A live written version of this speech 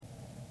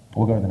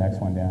We'll go to the next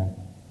one, Dan.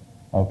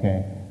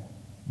 Okay.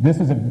 This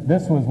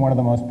was one of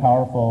the most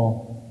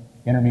powerful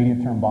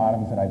intermediate term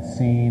bottoms that I've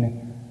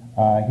seen.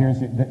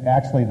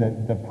 Actually,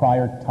 the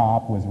prior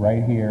top was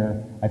right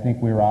here. I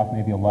think we were off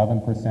maybe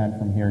 11%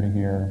 from here to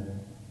here,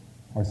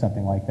 or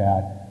something like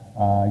that.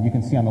 You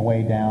can see on the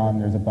way down,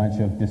 there's a bunch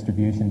of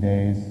distribution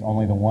days,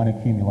 only the one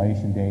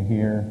accumulation day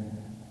here.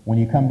 When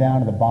you come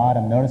down to the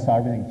bottom, notice how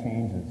everything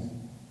changes.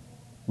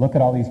 Look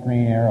at all these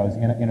green arrows.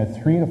 In a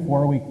 3 to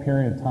 4 week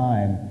period of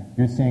time,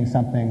 you're seeing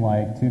something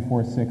like 2,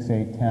 4, 6,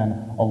 8,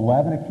 10,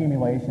 11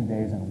 accumulation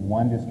days and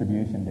one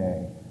distribution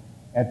day.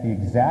 At the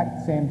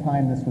exact same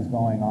time this was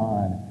going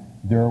on,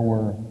 there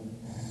were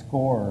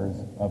scores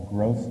of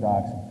growth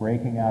stocks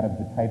breaking out of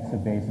the types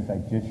of bases I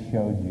just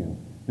showed you.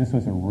 This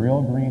was a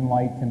real green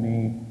light to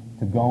me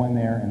to go in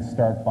there and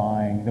start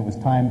buying. It was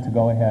time to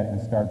go ahead and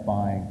start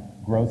buying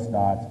growth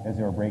stocks as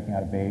they were breaking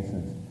out of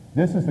bases.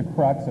 This is the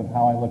crux of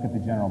how I look at the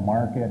general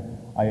market.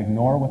 I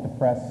ignore what the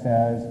press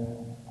says.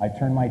 I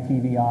turn my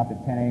TV off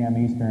at 10 a.m.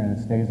 Eastern and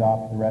it stays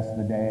off for the rest of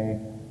the day.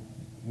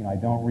 I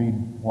don't read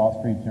Wall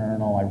Street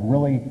Journal. I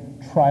really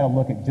try to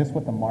look at just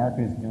what the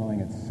market is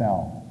doing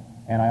itself.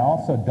 And I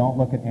also don't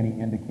look at any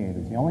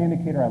indicators. The only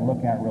indicator I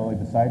look at really,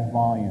 besides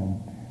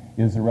volume,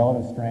 is the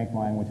relative strength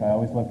line, which I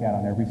always look at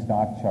on every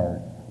stock chart.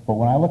 But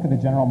when I look at the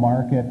general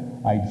market,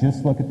 I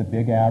just look at the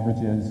big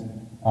averages,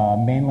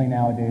 mainly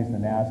nowadays the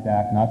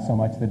NASDAQ, not so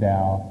much the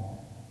Dow.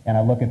 And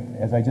I look at,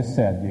 as I just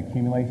said, the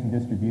accumulation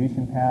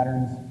distribution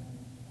patterns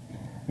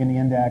in the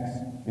index.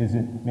 Is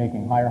it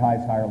making higher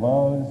highs, higher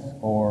lows,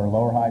 or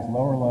lower highs,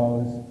 lower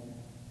lows?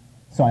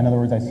 So in other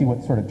words, I see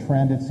what sort of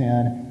trend it's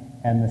in.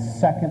 And the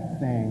second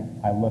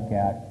thing I look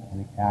at is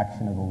the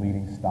action of the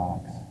leading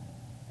stocks.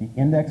 The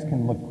index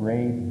can look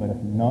great, but if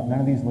none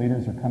of these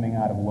leaders are coming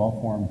out of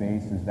well-formed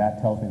bases,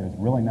 that tells me there's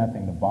really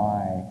nothing to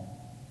buy.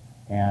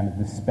 And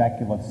the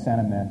speculative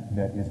sentiment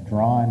that is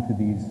drawn to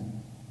these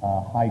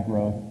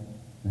high-growth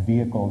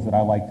vehicles that I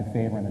like to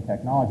favor in the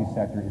technology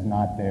sector is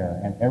not there.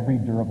 And every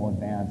durable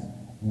advance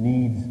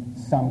needs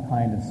some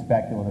kind of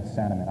speculative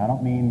sentiment. I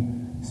don't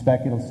mean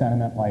speculative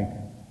sentiment like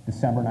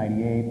December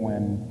 98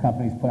 when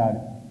companies put out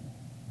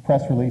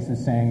press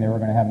releases saying they were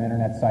going to have an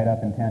internet site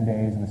up in 10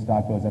 days and the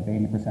stock goes up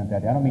 80%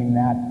 that day. I don't mean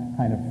that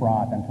kind of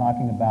froth. I'm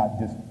talking about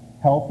just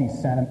healthy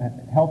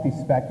sentiment, healthy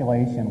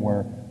speculation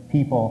where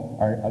people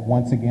are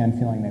once again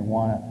feeling they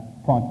want to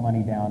plunk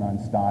money down on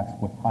stocks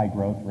with high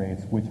growth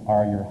rates, which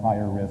are your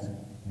higher risk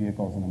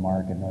vehicles in the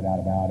market, no doubt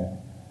about it.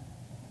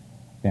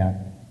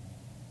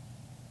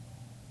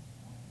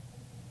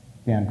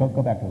 Dan,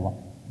 go back to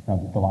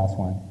the last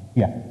one.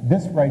 Yeah,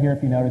 this right here,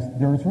 if you notice,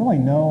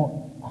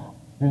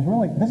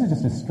 this is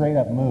just a straight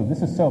up move.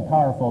 This is so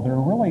powerful. There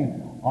really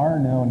are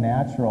no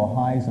natural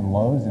highs and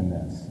lows in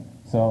this.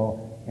 So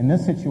in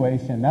this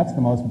situation, that's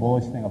the most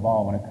bullish thing of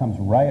all, when it comes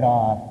right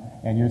off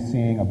and you're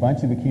seeing a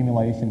bunch of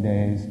accumulation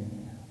days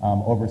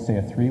over, say,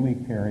 a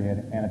 3-week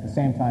period, and at the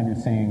same time you're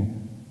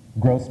seeing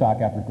growth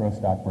stock after growth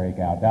stock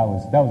breakout. That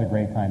was a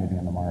great time to be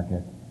in the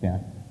market. Yeah.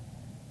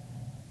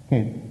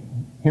 Okay,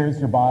 here's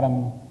your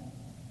bottom,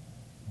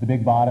 the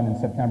big bottom in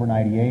September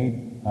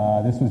 98.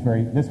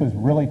 This was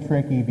really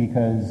tricky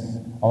because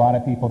a lot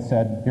of people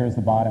said, here's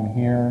the bottom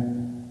here,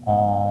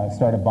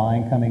 started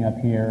buying coming up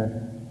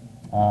here.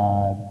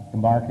 The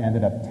market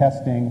ended up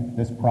testing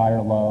this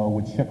prior low,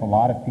 which shook a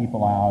lot of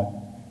people out.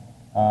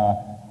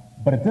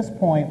 But at this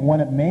point, when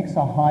it makes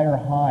a higher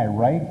high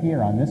right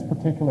here on this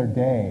particular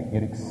day,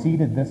 it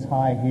exceeded this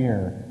high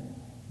here,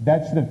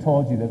 that should have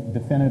told you that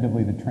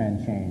definitively the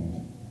trend changed.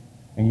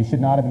 And you should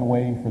not have been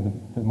waiting for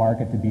the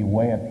market to be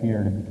way up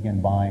here to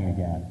begin buying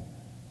again.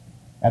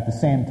 At the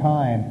same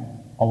time,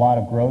 a lot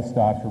of growth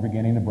stocks were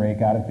beginning to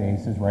break out of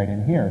bases right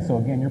in here. So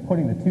again, you're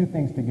putting the two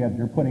things together.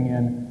 You're putting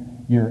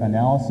in your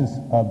analysis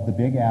of the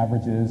big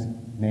averages,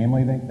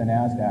 namely the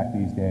NASDAQ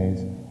these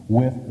days,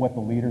 with what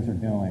the leaders are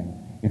doing.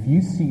 If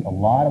you see a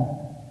lot of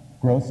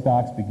growth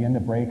stocks begin to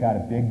break out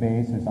of big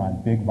bases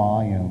on big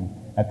volume,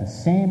 at the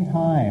same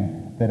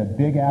time that a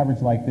big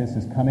average like this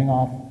is coming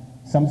off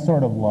some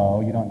sort of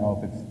low, you don't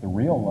know if it's the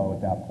real low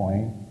at that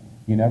point.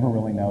 You never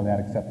really know that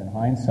except in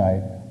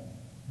hindsight.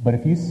 But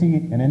if you see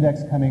an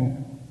index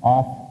coming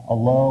off a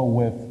low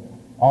with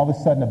all of a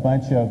sudden a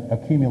bunch of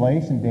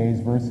accumulation days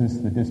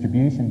versus the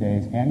distribution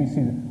days, and you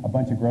see a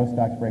bunch of growth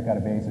stocks break out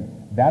of bases,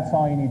 that's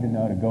all you need to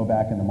know to go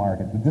back in the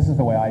market. But this is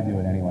the way I do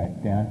it anyway.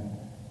 Dan?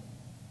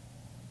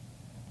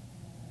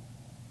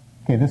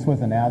 Okay, this was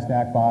the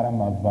NASDAQ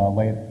bottom of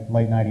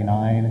late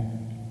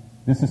 99.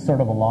 This is sort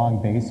of a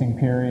long basing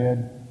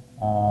period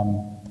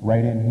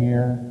right in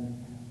here.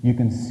 You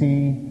can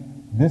see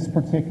this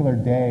particular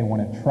day, when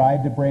it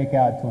tried to break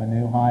out to a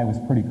new high, was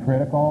pretty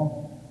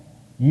critical.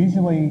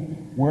 Usually,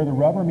 where the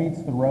rubber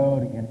meets the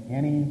road in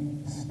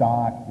any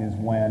stock is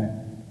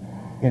when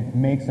it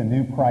makes a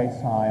new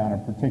price high on a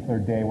particular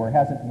day where it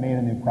hasn't made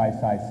a new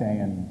price high, say,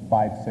 in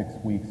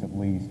 5-6 weeks at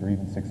least, or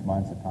even 6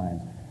 months at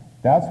times.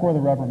 That's where the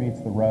rubber meets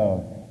the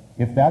road.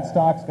 If that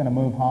stock's going to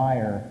move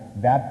higher,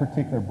 that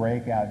particular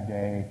breakout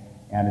day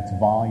and its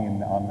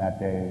volume on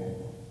that day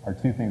are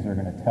two things that are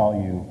going to tell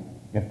you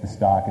if the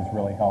stock is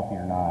really healthy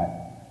or not.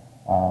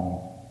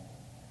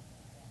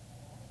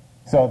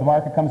 So the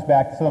market comes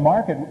back. So the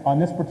market on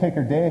this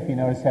particular day, if you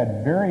notice,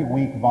 had very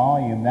weak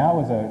volume. That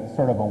was a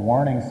sort of a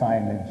warning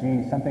sign that,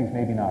 gee, something's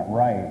maybe not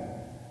right.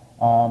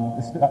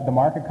 The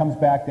market comes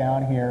back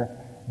down here.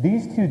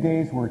 These 2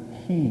 days were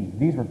key.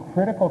 These were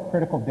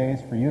critical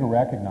days for you to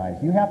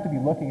recognize. You have to be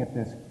looking at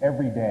this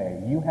every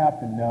day. You have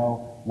to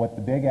know what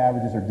the big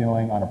averages are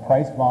doing on a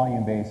price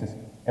volume basis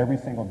every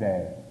single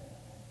day.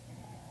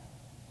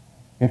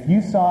 If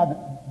you saw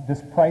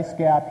this price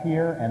gap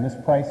here and this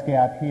price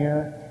gap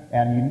here,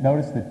 and you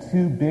notice the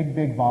two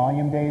big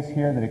volume days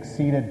here that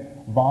exceeded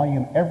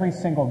volume every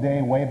single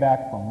day way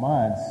back for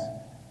months,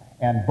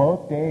 and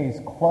both days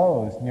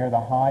closed near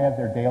the high of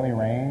their daily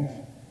range,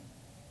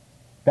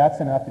 that's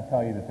enough to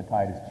tell you that the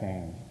tide has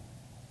changed.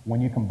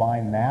 When you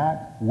combine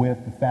that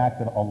with the fact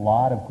that a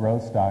lot of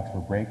growth stocks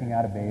were breaking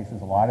out of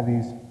bases, a lot of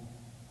these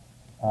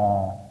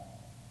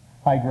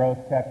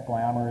high-growth tech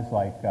glamours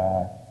like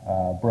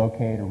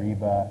Brocade,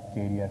 Ariba,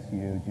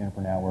 JDSU,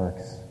 Juniper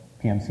Networks,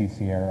 PMC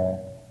Sierra,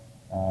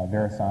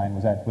 VeriSign.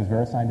 Was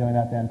VeriSign doing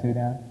that then too,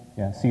 Dan?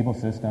 Yeah, Siebel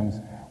Systems.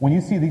 When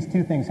you see these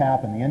two things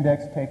happen, the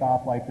index take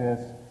off like this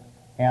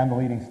and the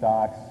leading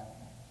stocks,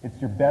 it's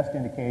your best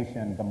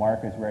indication the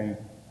market is ready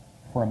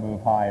for a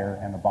move higher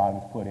and the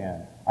bottom's put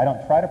in. I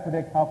don't try to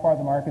predict how far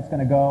the market's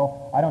going to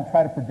go. I don't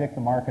try to predict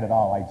the market at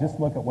all. I just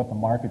look at what the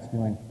market's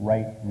doing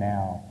right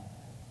now.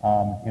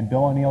 In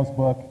Bill O'Neill's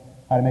book,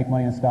 How to Make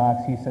Money in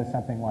Stocks, he says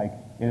something like,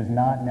 it is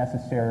not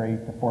necessary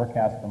to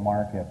forecast the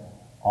market.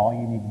 All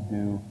you need to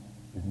do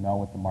is know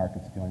what the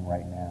market's doing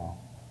right now.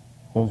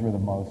 Those were the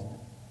most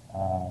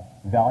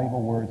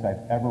valuable words I've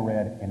ever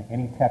read in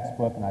any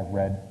textbook, and I've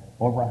read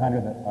over 100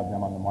 of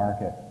them on the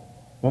market.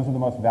 Those are the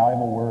most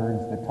valuable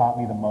words that taught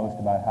me the most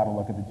about how to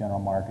look at the general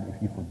market.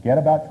 If you forget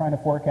about trying to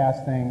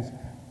forecast things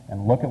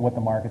and look at what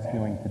the market's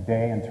doing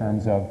today in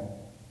terms of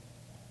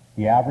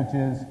the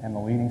averages and the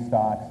leading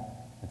stocks,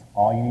 it's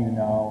all you need to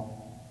know.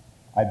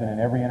 I've been in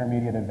every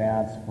intermediate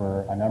advance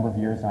for a number of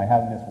years, and I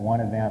haven't missed one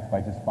advance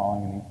by just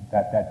following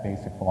that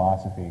basic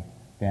philosophy.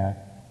 Dan?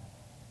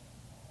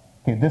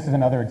 Okay, this is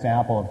another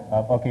example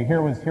of okay,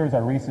 here's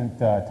our recent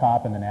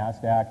top in the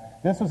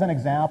NASDAQ. This was an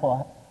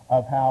example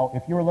of how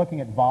if you were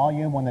looking at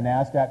volume when the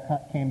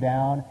NASDAQ came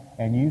down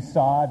and you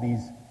saw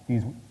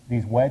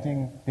these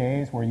wedging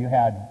days where you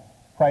had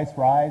price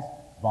rise,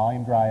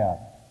 volume dry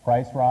up,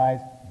 price rise,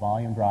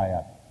 volume dry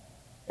up.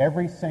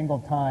 Every single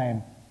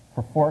time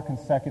for 4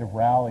 consecutive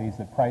rallies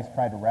that price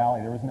tried to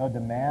rally, there was no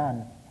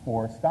demand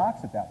for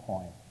stocks at that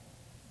point.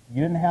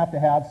 You didn't have to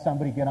have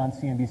somebody get on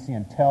CNBC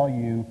and tell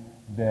you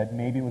that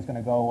maybe it was going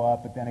to go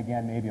up, but then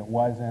again, maybe it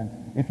wasn't.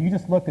 If you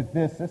just looked at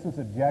this was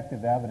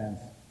objective evidence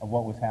of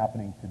what was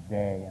happening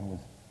today and was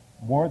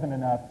more than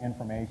enough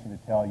information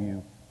to tell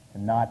you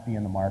to not be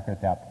in the market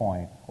at that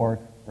point. Or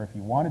if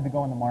you wanted to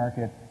go in the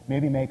market,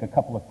 maybe make a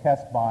couple of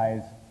test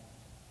buys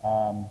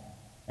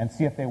and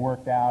see if they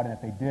worked out, and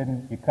if they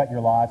didn't, you cut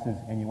your losses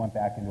and you went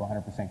back into a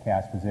 100%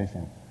 cash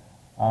position.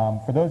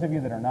 For those of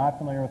you that are not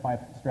familiar with my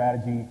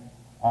strategy,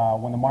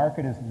 when the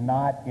market is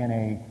not in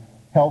a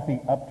healthy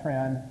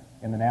uptrend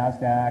in the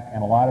NASDAQ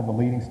and a lot of the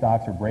leading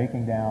stocks are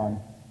breaking down,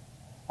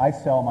 I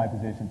sell my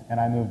positions and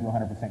I move to a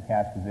 100%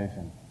 cash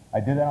position. I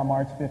did that on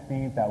March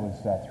 15th. That was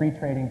 3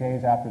 trading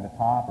days after the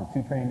top, or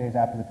 2 trading days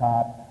after the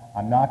top.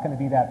 I'm not going to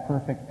be that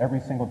perfect every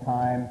single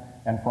time.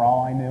 And for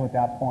all I knew at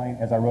that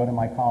point, as I wrote in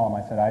my column,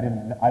 I said, I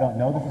don't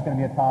know this is going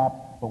to be a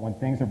top, but when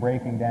things are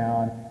breaking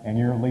down and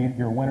your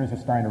winners are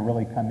starting to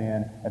really come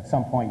in, at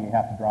some point you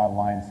have to draw a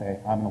line and say,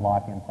 I'm going to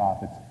lock in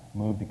profits,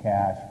 move to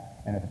cash,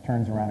 and if it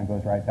turns around and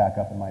goes right back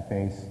up in my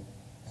face,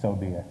 so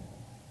be it.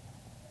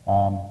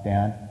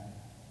 Dan?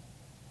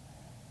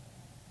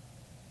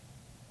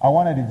 I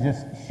wanted to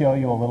just show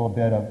you a little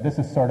bit of, this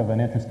is sort of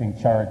an interesting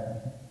chart.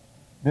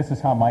 This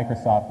is how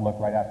Microsoft looked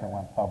right after it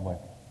went public.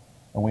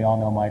 And we all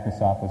know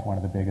Microsoft was one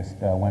of the biggest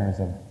winners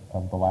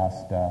of the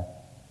last 12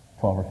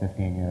 or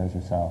 15 years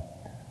or so.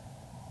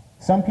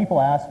 Some people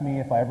ask me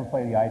if I ever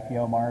play the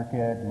IPO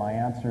market. My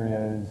answer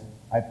is,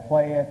 I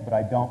play it, but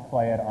I don't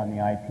play it on the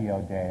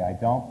IPO day. I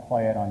don't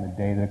play it on the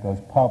day that it goes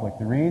public.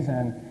 The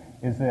reason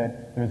is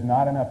that there's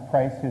not enough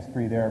price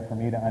history there for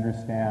me to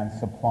understand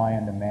supply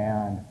and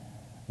demand,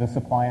 the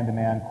supply and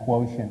demand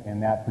quotient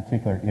in that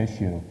particular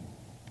issue.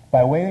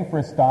 By waiting for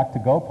a stock to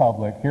go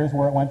public, here's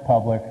where it went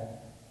public.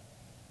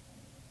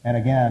 And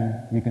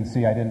again, you can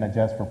see I didn't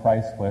adjust for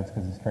price splits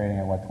because it's trading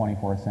at,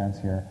 24 cents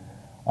here.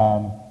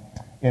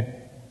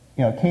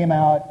 It came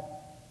out,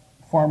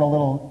 formed a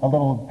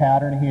little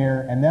pattern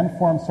here, and then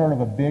formed sort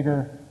of a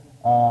bigger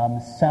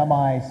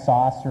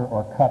semi-saucer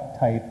or cup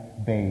type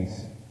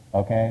base,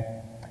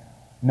 okay?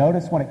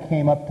 Notice when it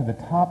came up to the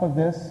top of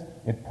this,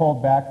 it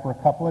pulled back for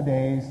a couple of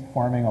days,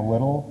 forming a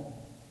little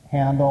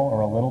handle or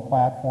a little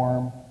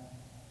platform.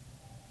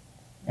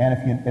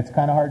 And it's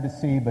kind of hard to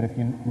see, but if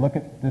you look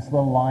at this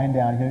little line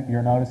down here,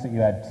 you'll notice that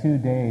you had 2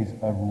 days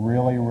of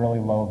really, really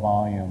low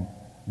volume.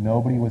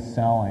 Nobody was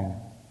selling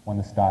when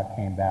the stock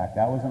came back.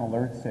 That was an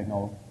alert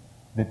signal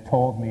that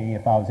told me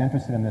if I was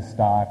interested in this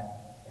stock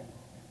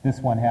this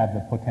one had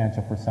the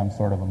potential for some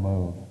sort of a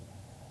move.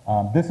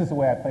 This is the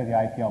way I play the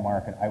IPO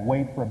market. I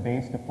wait for a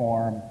base to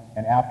form,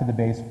 and after the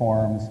base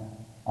forms,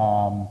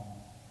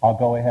 I'll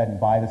go ahead and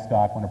buy the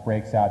stock when it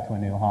breaks out to a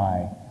new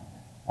high.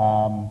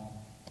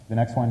 The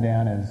next one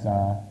down is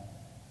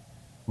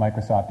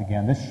Microsoft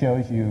again. This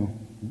shows you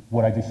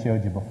what I just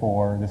showed you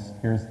before.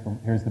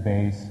 Here's the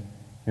base.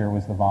 Here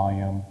was the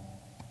volume,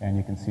 and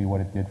you can see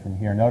what it did from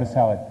here. Notice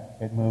how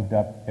it moved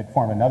up. It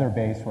formed another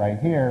base right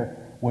here,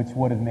 which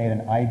would have made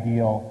an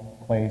ideal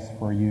place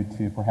for you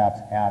to perhaps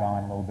add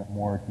on a little bit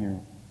more to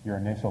your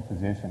initial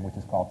position, which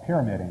is called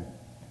pyramiding.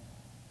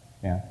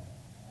 Yeah.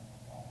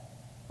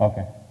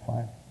 Okay,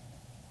 fine.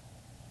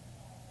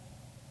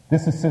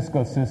 This is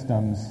Cisco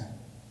Systems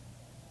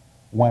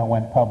when it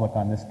went public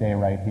on this day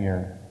right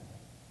here.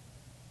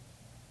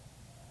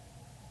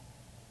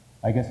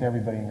 I guess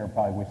everybody in here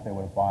probably wish they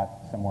would have bought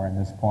somewhere in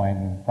this point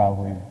and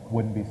probably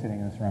wouldn't be sitting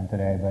in this room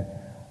today. But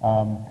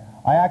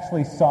I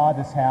actually saw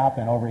this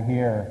happen over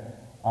here.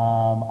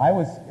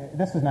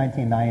 This is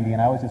 1990,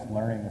 and I was just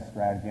learning the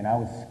strategy, and I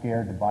was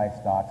scared to buy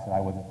stocks that I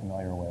wasn't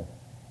familiar with.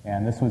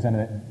 And this was in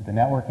the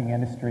networking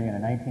industry, and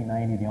in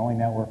 1990, the only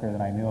networker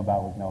that I knew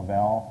about was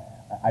Novell.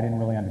 I didn't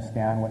really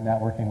understand what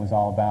networking was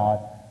all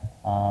about.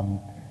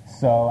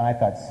 So I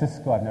thought,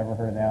 Cisco, I've never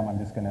heard of them. I'm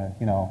just going to,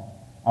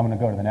 I'm going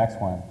to go to the next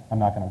one. I'm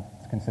not going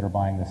to consider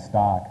buying this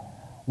stock.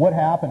 What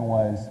happened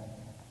was,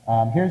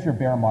 here's your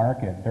bear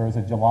market. There was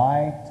a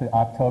July to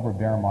October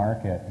bear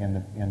market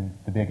in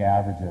the big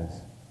averages.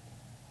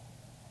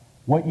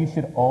 What you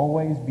should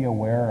always be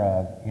aware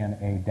of in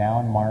a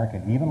down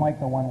market, even like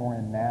the one we're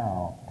in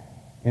now,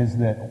 is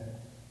that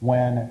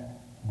when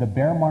the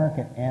bear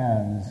market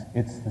ends,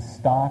 it's the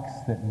stocks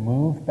that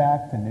move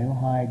back to new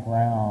high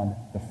ground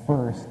the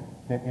first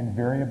that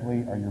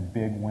invariably are your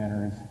big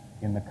winners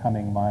in the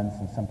coming months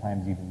and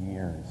sometimes even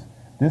years.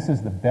 This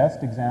is the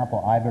best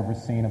example I've ever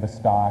seen of a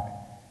stock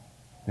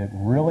that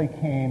really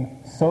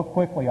came so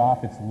quickly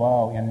off its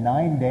low. In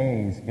 9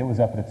 days, it was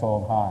up at its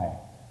old high.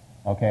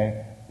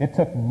 Okay? It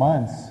took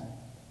months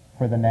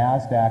for the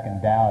NASDAQ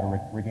and Dow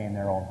to regain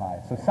their old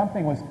high. So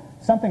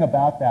something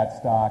about that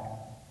stock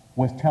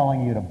was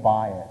telling you to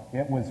buy it.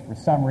 It was, for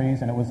some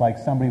reason, it was like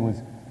somebody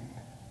was,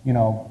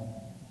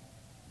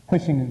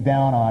 pushing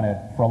down on it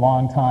for a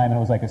long time, and it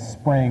was like a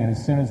spring, and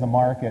as soon as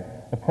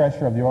the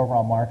pressure of the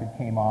overall market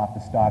came off, the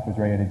stock was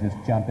ready to just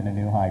jump into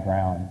new high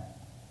ground.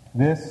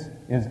 This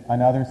is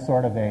another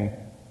sort of a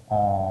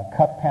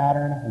cup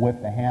pattern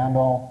with the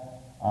handle.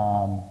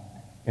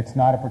 It's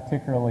not a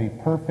particularly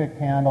perfect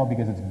handle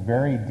because it's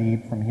very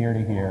deep from here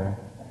to here.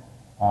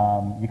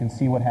 You can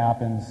see what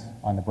happens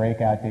on the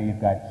breakout day.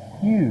 You've got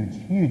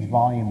huge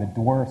volume that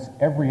dwarfs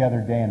every other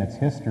day in its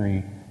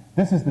history.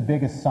 This is the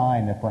biggest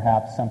sign that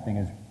perhaps something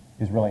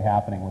is really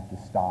happening with the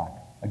stock.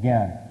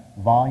 Again,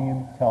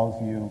 volume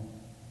tells you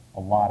a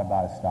lot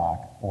about a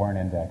stock or an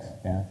index.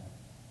 Yeah?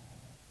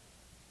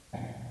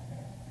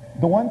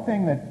 The one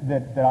thing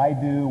that I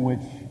do,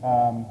 which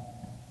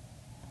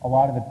a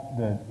lot of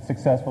the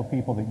successful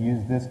people that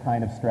use this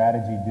kind of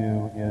strategy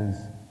do, is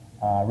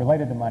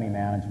related to money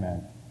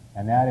management.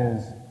 And that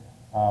is,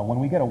 when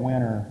we get a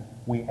winner,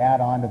 we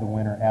add on to the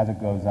winner as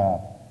it goes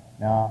up.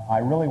 Now, I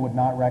really would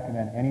not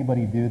recommend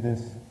anybody do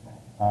this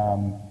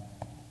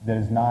that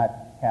has not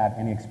had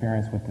any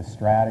experience with this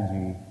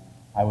strategy.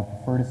 I would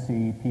prefer to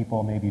see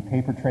people maybe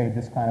paper trade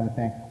this kind of a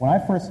thing. When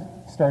I first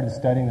started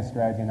studying this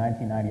strategy in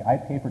 1990, I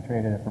paper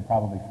traded it for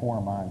probably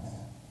 4 months.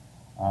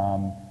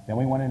 Then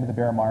we went into the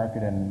bear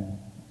market, and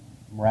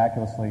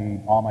miraculously,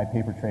 all my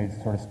paper trades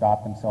sort of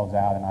stopped themselves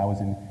out, and I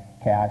was in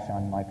cash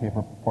on my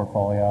paper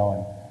portfolio,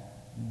 and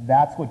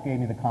that's what gave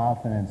me the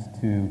confidence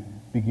to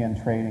begin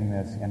trading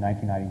this in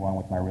 1991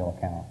 with my real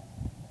account.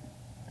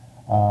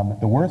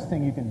 The worst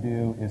thing you can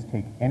do is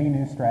take any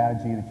new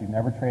strategy that you've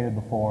never traded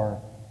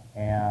before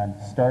and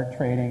start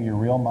trading your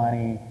real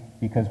money,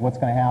 because what's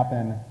going to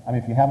happen,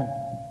 if you haven't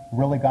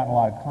really gotten a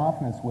lot of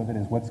confidence with it,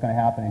 is what's going to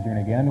happen is you're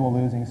going to get into a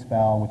losing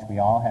spell, which we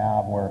all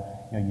have, where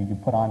you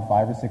put on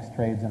 5 or 6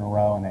 trades in a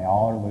row and they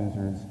all are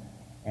losers,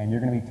 and you're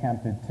going to be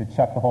tempted to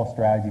chuck the whole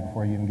strategy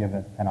before you even give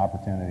it an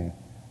opportunity.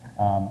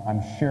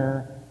 I'm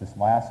sure this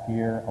last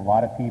year a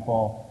lot of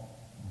people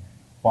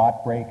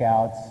bought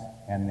breakouts,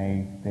 and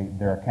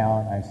their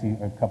account, I see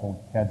a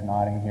couple heads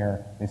nodding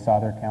here, they saw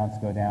their accounts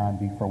go down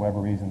for whatever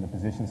reason. The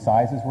position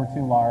sizes were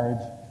too large,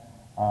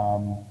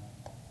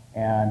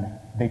 and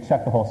they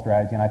chucked the whole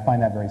strategy, and I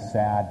find that very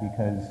sad,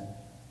 because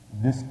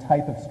this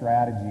type of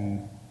strategy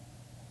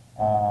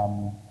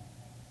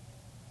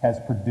has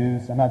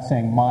produced, I'm not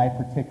saying my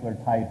particular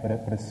type,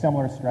 but a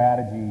similar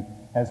strategy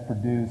has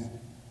produced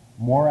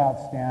more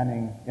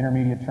outstanding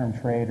intermediate-term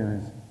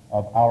traders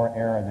of our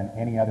era than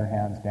any other,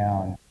 hands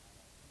down.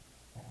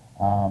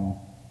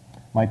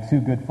 My 2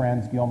 good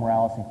friends, Gil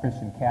Morales and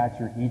Christian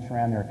Catcher, each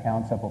ran their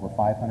accounts up over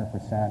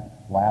 500%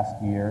 last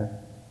year.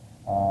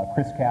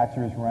 Chris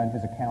Catcher has run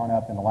his account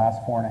up in the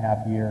last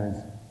 4.5 years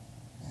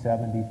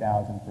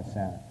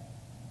 70,000%.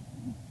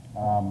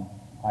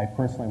 I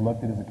personally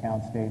looked at his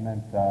account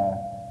statement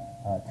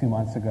 2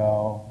 months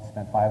ago,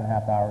 spent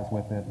 5.5 hours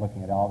with it,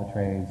 looking at all the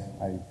trades.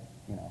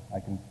 I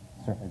can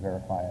certainly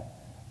verify it.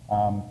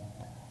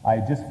 I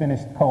just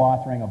finished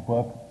co-authoring a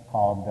book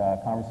called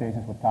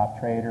Conversations with Top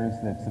Traders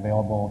that's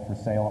available for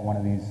sale at one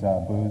of these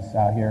booths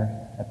out here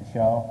at the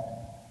show.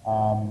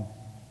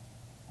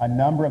 A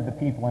number of the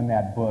people in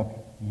that book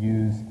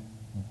used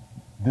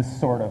this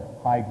sort of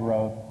high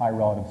growth, high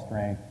relative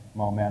strength,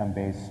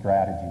 momentum-based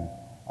strategy.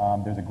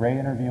 There's a great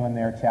interview in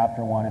there,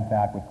 chapter 1, in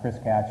fact, with Chris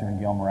Catcher and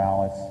Gil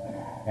Morales,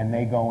 and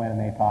they go in and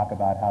they talk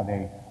about how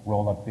they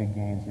roll up big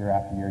gains year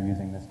after year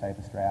using this type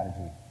of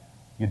strategy.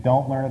 You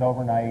don't learn it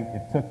overnight.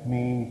 It took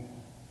me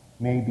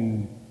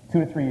maybe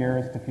 2 to 3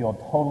 years to feel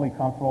totally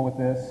comfortable with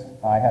this.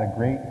 I had a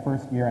great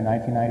first year in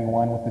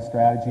 1991 with this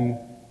strategy.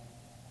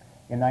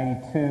 In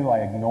 92, I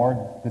ignored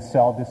the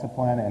sell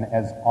discipline, and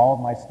as all of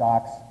my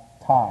stocks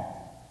topped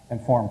and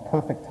formed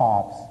perfect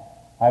tops,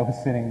 I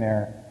was sitting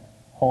there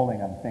holding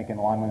them, thinking,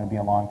 well, I'm going to be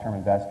a long-term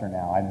investor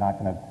now. I'm not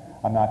going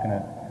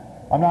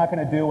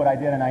to do what I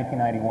did in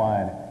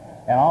 1991.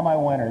 And all my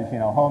winners,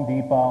 Home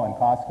Depot and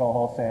Costco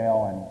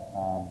Wholesale and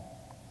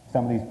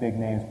some of these big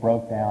names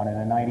broke down.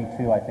 And in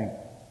 92, I think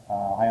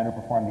I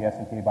underperformed the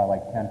S&P by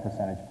like 10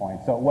 percentage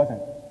points. So it wasn't,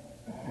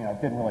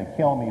 it didn't really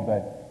kill me,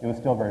 but it was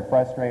still very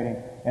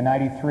frustrating. In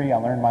 93, I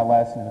learned my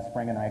lesson in the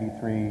spring of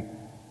 93,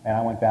 and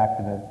I went back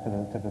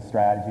to the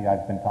strategy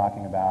I've been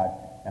talking about,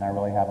 and I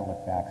really haven't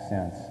looked back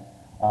since.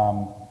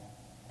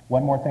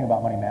 One more thing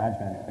about money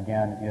management,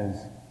 again,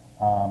 is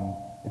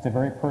it's a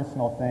very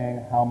personal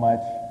thing how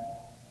much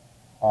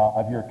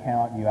of your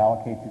account you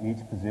allocate to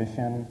each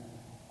position.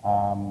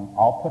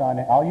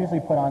 I'll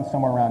usually put on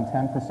somewhere around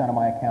 10% of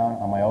my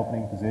account on my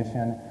opening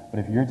position, but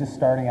if you're just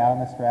starting out on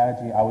the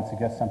strategy, I would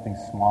suggest something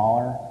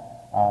smaller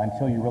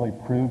until you really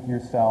prove to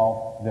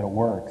yourself that it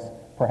works.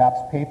 Perhaps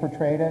paper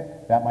trade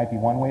it. That might be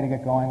one way to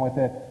get going with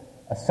it.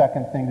 A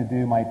second thing to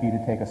do might be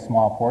to take a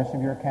small portion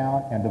of your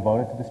account and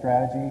devote it to the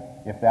strategy.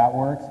 If that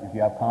works, if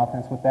you have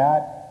confidence with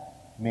that,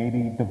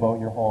 maybe devote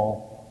your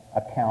whole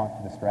account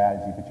to the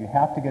strategy. But you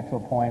have to get to a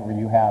point where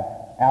you have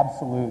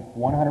absolute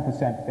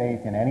 100%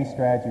 faith in any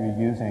strategy you're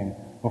using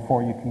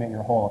before you commit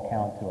your whole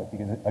account to it.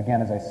 Because,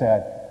 again, as I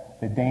said,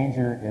 the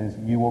danger is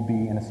you will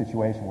be in a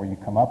situation where you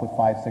come up with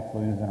 5, 6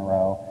 losers in a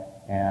row,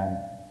 and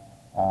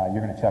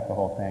you're going to check the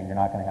whole thing. You're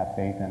not going to have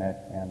faith in it,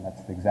 and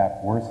that's the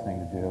exact worst thing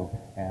to do.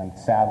 And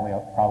sadly,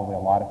 probably a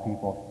lot of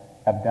people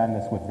have done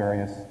this with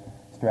various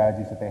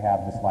strategies that they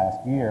have this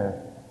last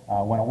year.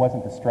 When it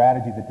wasn't the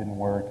strategy that didn't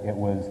work, it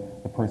was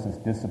the person's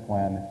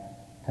discipline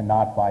to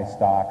not buy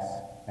stocks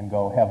and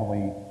go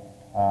heavily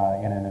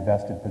in an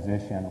invested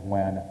position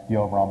when the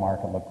overall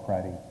market looked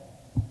cruddy.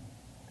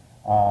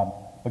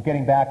 But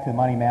getting back to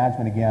money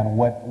management again,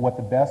 what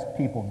the best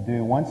people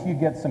do, once you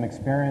get some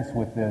experience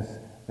with this,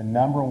 the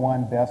number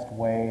one best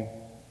way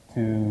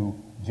to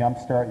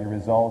jumpstart your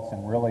results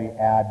and really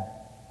add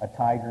a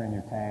tiger in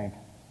your tank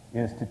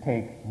is to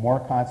take more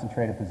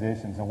concentrated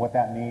positions. And what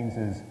that means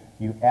is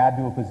you add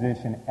to a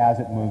position as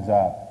it moves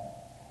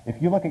up.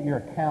 If you look at your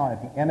account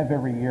at the end of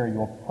every year,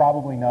 you'll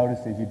probably notice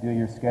as you do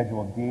your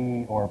Schedule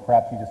D, or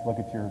perhaps you just look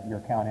at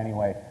your account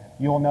anyway,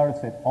 you'll notice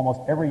that almost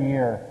every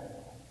year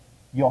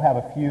you'll have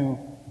a few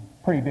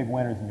pretty big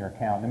winners in your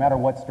account. No matter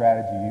what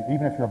strategy,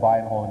 even if you're a buy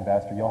and hold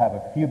investor, you'll have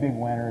a few big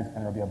winners, and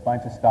there'll be a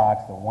bunch of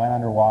stocks that went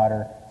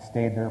underwater,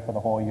 stayed there for the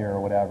whole year or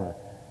whatever.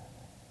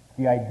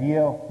 The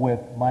idea with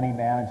money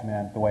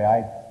management, the way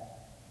I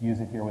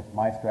use it here with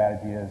my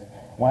strategy is,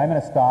 when I'm in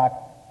a stock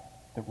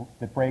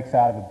that breaks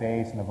out of a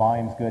base and the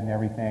volume's good and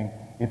everything,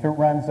 if it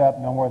runs up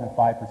no more than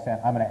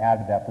 5%, I'm going to add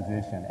to that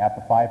position at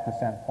the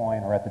 5%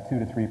 point or at the 2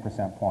 to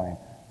 3% point.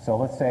 So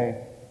let's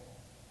say,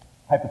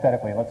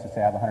 hypothetically, let's just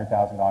say I have a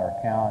 $100,000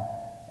 account,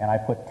 and I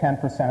put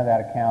 10% of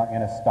that account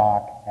in a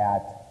stock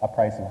at a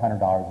price of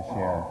 $100 a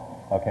share,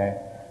 okay?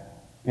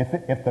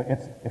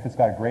 If it's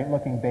got a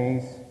great-looking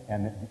base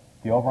and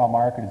the overall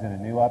market is in a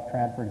new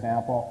uptrend, for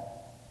example,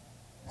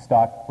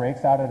 stock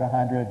breaks out at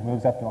 100,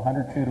 moves up to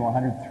 102 to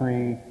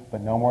 103, but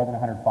no more than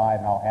 105,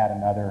 and I'll add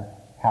another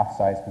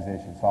half-size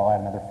position. So I'll add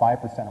another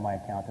 5% of my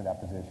account to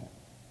that position.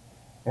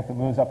 If it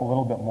moves up a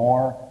little bit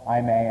more, I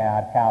may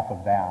add half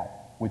of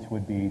that, which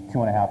would be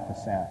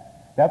 2.5%.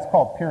 That's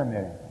called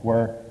pyramiding,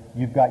 where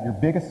you've got your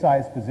biggest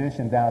size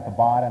position down at the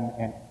bottom,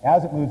 and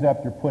as it moves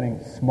up, you're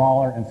putting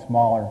smaller and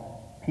smaller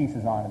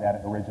pieces onto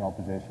that original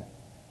position.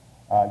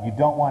 You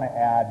don't want to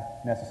add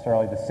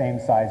necessarily the same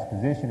size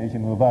position as you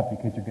move up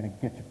because you're going to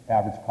get your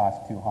average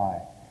cost too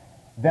high.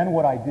 Then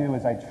what I do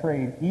is I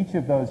trade each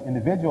of those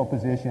individual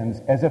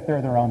positions as if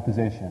they're their own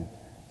position.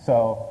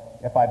 So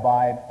if I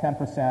buy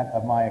 10%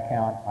 of my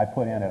account, I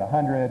put in at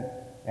 100,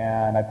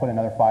 and I put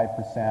another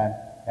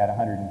 5% at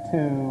 102,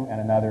 and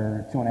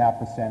another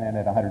 2.5% in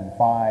at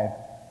 105.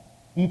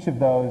 Each of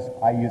those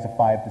I use a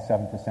 5 to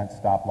 7%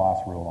 stop loss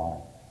rule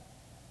on,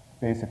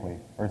 basically.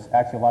 Or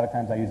actually, a lot of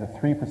times I use a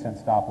 3%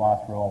 stop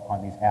loss rule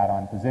on these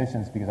add-on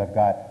positions because I've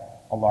got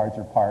a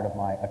larger part of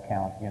my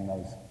account in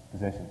those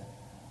positions.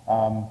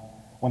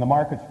 When the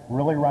market's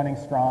really running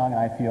strong and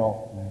I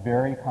feel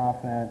very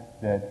confident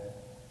that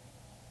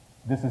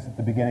this is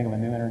the beginning of a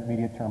new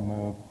intermediate term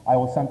move. I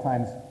will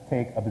sometimes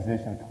take a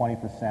position of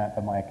 20%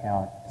 of my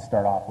account to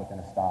start off with in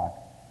a stock.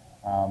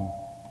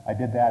 I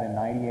did that in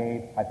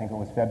 98, I think it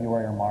was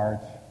February or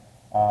March,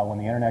 when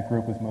the internet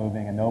group was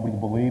moving, and nobody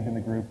believed in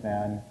the group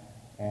then,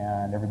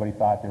 and everybody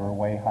thought they were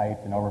way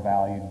hyped and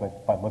overvalued.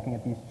 But by looking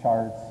at these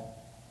charts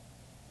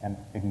and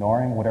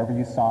ignoring whatever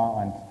you saw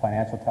on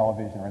financial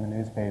television or in the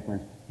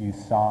newspapers, you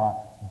saw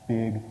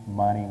big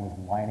money was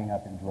lining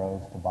up in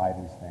droves to buy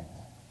these things.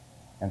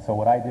 And so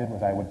what I did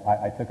was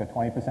I took a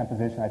 20%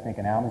 position, I think,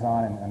 in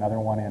Amazon and another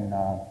one in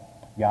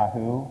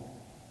Yahoo.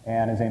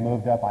 And as they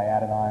moved up, I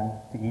added on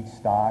to each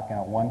stock. And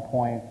at one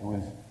point, it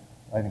was,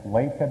 I think,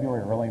 late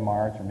February, early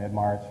March, or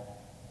mid-March,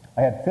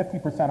 I had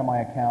 50% of my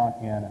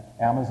account in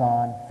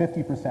Amazon,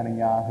 50% in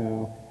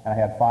Yahoo, and I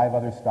had 5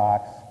 other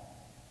stocks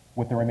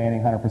with the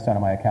remaining 100%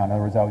 of my account. In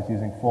other words, I was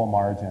using full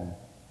margin,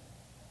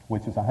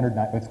 which is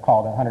it's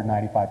called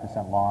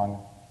 195%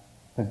 long.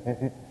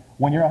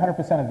 When you're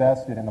 100%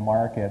 invested in the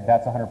market,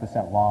 that's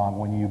 100% long.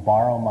 When you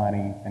borrow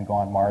money and go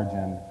on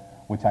margin,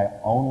 which I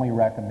only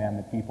recommend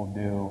that people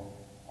do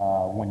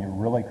when you're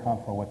really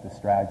comfortable with the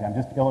strategy. I'm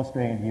just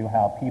illustrating to you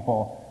how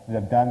people that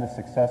have done this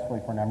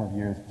successfully for a number of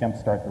years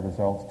jumpstart the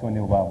results to a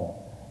new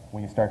level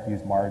when you start to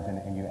use margin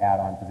and you add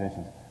on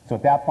positions. So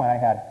at that point, I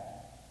had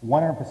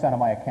 100% of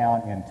my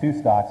account in 2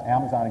 stocks,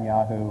 Amazon and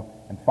Yahoo,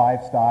 and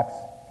 5 stocks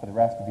for the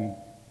rest of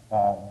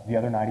the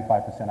other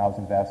 95% I was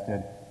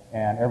invested,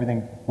 and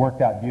everything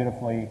worked out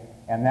beautifully.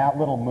 And that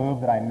little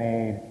move that I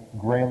made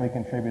greatly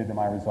contributed to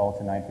my results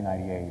in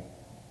 1998.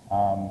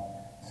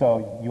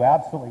 So you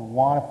absolutely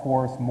want to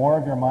force more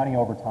of your money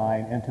over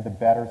time into the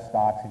better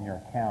stocks in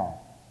your account.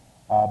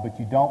 But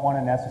you don't want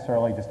to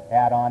necessarily just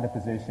add on to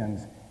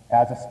positions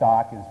as a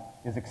stock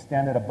is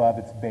extended above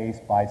its base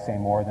by, say,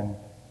 more than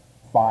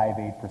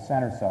 5-8%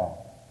 or so.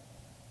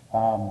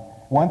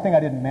 One thing I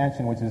didn't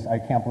mention, which is, I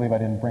can't believe I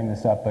didn't bring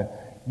this up, but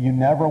you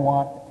never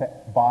want to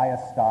buy a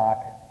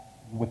stock,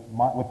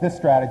 with this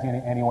strategy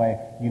anyway,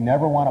 you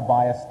never want to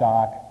buy a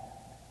stock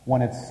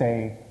when it's,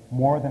 say,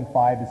 more than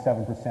 5 to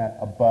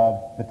 7%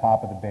 above the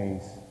top of the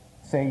base.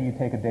 Say you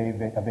take a day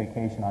of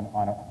vacation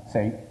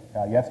say,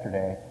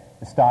 yesterday.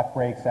 The stock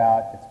breaks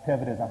out, its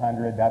pivot is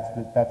 100,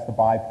 that's the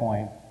buy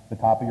point, the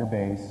top of your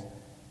base.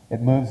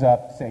 It moves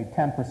up, say,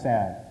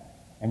 10%,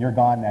 and you're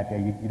gone that day.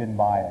 You didn't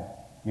buy it.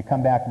 You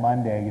come back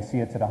Monday, you see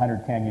it's at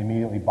 110, you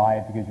immediately buy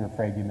it because you're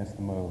afraid you missed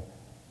the move.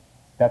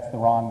 That's the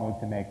wrong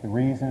move to make. The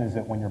reason is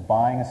that when you're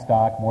buying a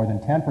stock more than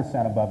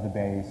 10% above the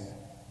base,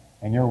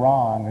 and you're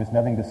wrong, there's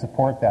nothing to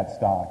support that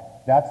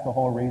stock. That's the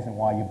whole reason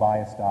why you buy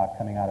a stock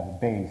coming out of the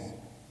base.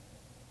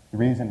 The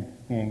reason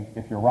being,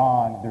 if you're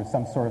wrong, there's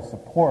some sort of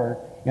support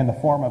in the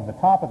form of the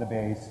top of the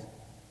base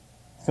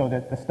so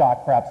that the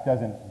stock perhaps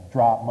doesn't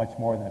drop much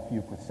more than a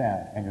few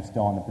percent, and you're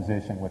still in the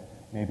position with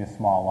maybe a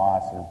small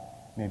loss, or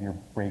maybe you're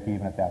break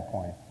even at that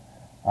point.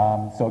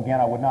 So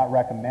again, I would not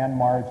recommend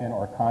margin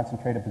or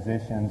concentrated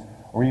positions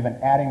or even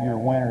adding to your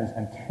winners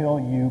until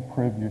you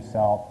prove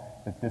yourself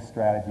that this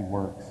strategy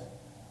works.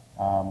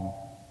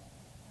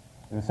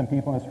 There's some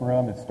people in this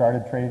room that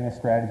started trading this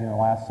strategy in the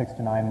last 6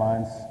 to 9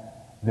 months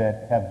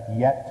that have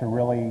yet to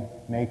really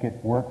make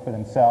it work for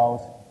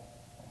themselves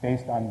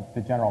based on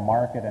the general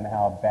market and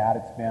how bad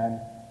it's been.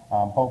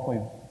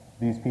 Hopefully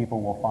these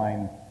people will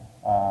find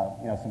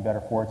some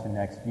better fortune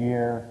next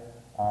year.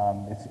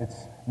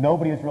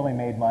 Nobody has really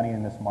made money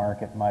in this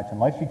market much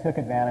unless you took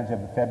advantage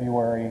of the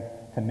February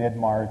to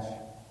mid-March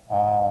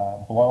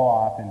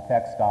blow-off in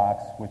tech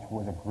stocks, which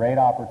was a great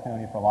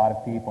opportunity for a lot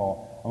of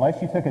people.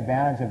 Unless you took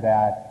advantage of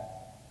that,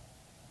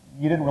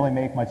 you didn't really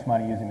make much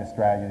money using this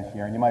strategy this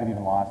year, and you might have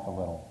even lost a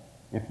little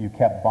if you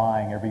kept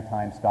buying every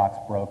time stocks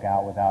broke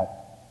out without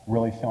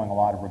really showing a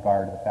lot of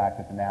regard to the fact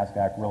that the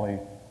NASDAQ really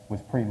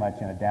was pretty much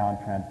in a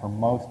downtrend for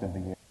most of the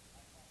year.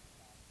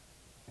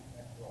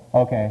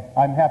 Okay,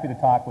 I'm happy to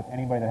talk with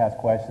anybody that has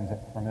questions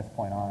from this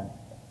point on.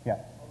 Yeah.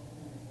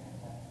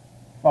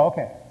 Oh,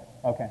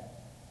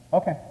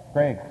 okay,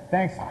 great.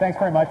 Thanks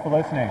very much for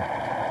listening.